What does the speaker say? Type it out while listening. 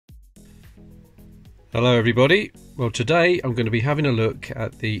Hello everybody. Well, today I'm going to be having a look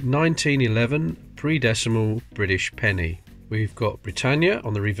at the 1911 pre-decimal British penny. We've got Britannia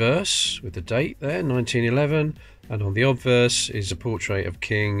on the reverse with the date there, 1911, and on the obverse is a portrait of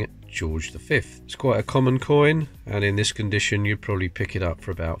King George V. It's quite a common coin, and in this condition you'd probably pick it up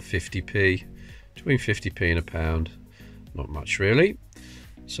for about 50p, between 50p and a pound. Not much really.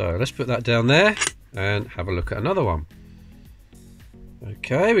 So let's put that down there and have a look at another one.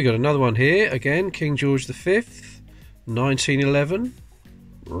 Okay, we got another one here, again, King George V, 1911,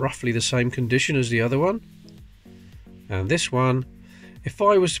 roughly the same condition as the other one. And this one, if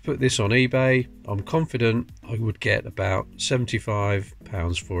I was to put this on eBay, I'm confident I would get about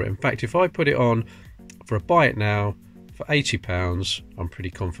 £75 for it. In fact, if I put it on for a buy it now for £80, I'm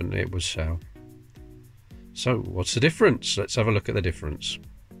pretty confident it would sell. So what's the difference? Let's have a look at the difference.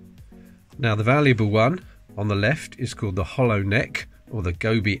 Now the valuable one on the left is called the hollow neck, or the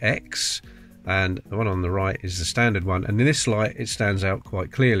Gouby X, and the one on the right is the standard one, and in this light it stands out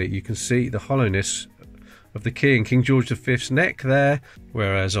quite clearly. You can see the hollowness of the King George V's neck there,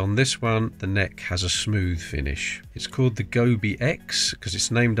 whereas on this one the neck has a smooth finish. It's called the Gouby X because it's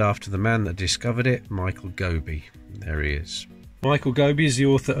named after the man that discovered it, Michael Gouby. There he is. Michael Gouby is the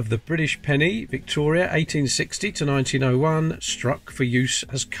author of the British penny, Victoria 1860 to 1901, struck for use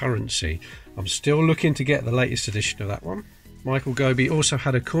as currency. I'm still looking to get the latest edition of that one. Michael Gouby also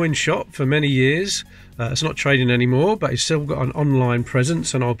had a coin shop for many years. It's not trading anymore, but he's still got an online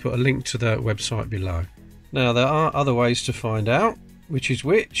presence, and I'll put a link to the website below. Now there are other ways to find out which is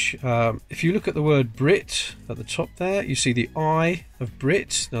which. If you look at the word Brit at the top there, you see the eye of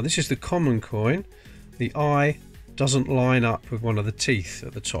Brit. Now this is the common coin. The eye doesn't line up with one of the teeth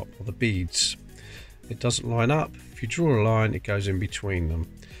at the top, or the beads. It doesn't line up. If you draw a line, it goes in between them.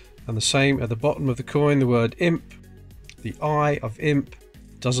 And the same at the bottom of the coin, the word imp. The eye of imp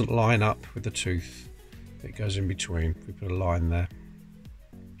doesn't line up with the tooth. It goes in between. We put a line there.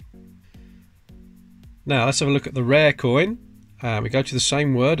 Now let's have a look at the rare coin. We go to the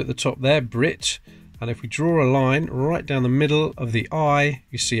same word at the top there, Brit, and if we draw a line right down the middle of the eye,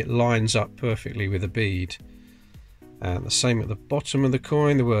 you see it lines up perfectly with a bead. And the same at the bottom of the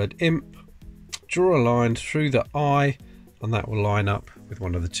coin, the word imp. Draw a line through the eye, and that will line up with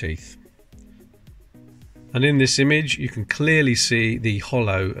one of the teeth. And in this image you can clearly see the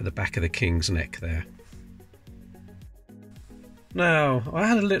hollow at the back of the King's neck there. Now I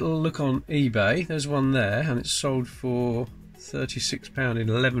had a little look on eBay. There's one there, and it's sold for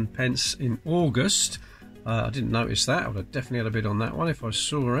 £36.11 in August. I didn't notice that. I would have definitely had a bid on that one if I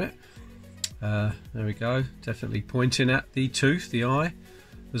saw it. There we go, definitely pointing at the tooth, the eye.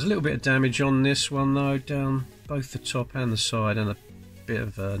 There's a little bit of damage on this one though, down both the top and the side, and a bit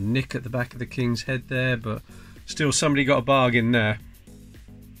of a nick at the back of the King's head there, but still somebody got a bargain there.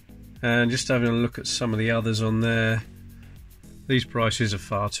 And just having a look at some of the others on there, these prices are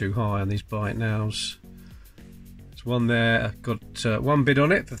far too high on these buy it nows. There's one there, I've got one bid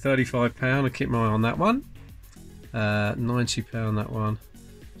on it for £35. I keep my eye on that one. £90 that one.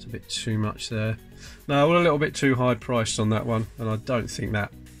 It's a bit too much there. No, we're a little bit too high priced on that one, and I don't think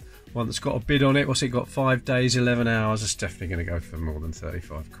that one that's got a bid on it, what's it got, 5 days 11 hours, it's definitely going to go for more than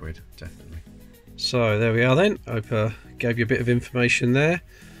 35 quid, definitely. So there we are then. Hope I gave you a bit of information there.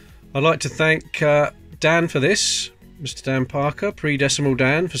 I'd like to thank Dan for this, Mr. Dan Parker, pre-decimal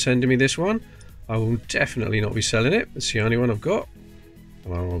Dan, for sending me this one. I will definitely not be selling it. It's the only one I've got,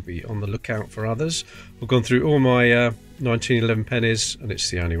 and I will be on the lookout for others. I've gone through all my 1911 pennies, and it's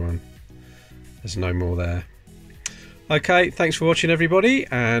the only one. There's no more there. Okay, thanks for watching everybody,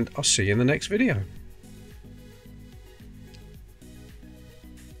 and I'll see you in the next video.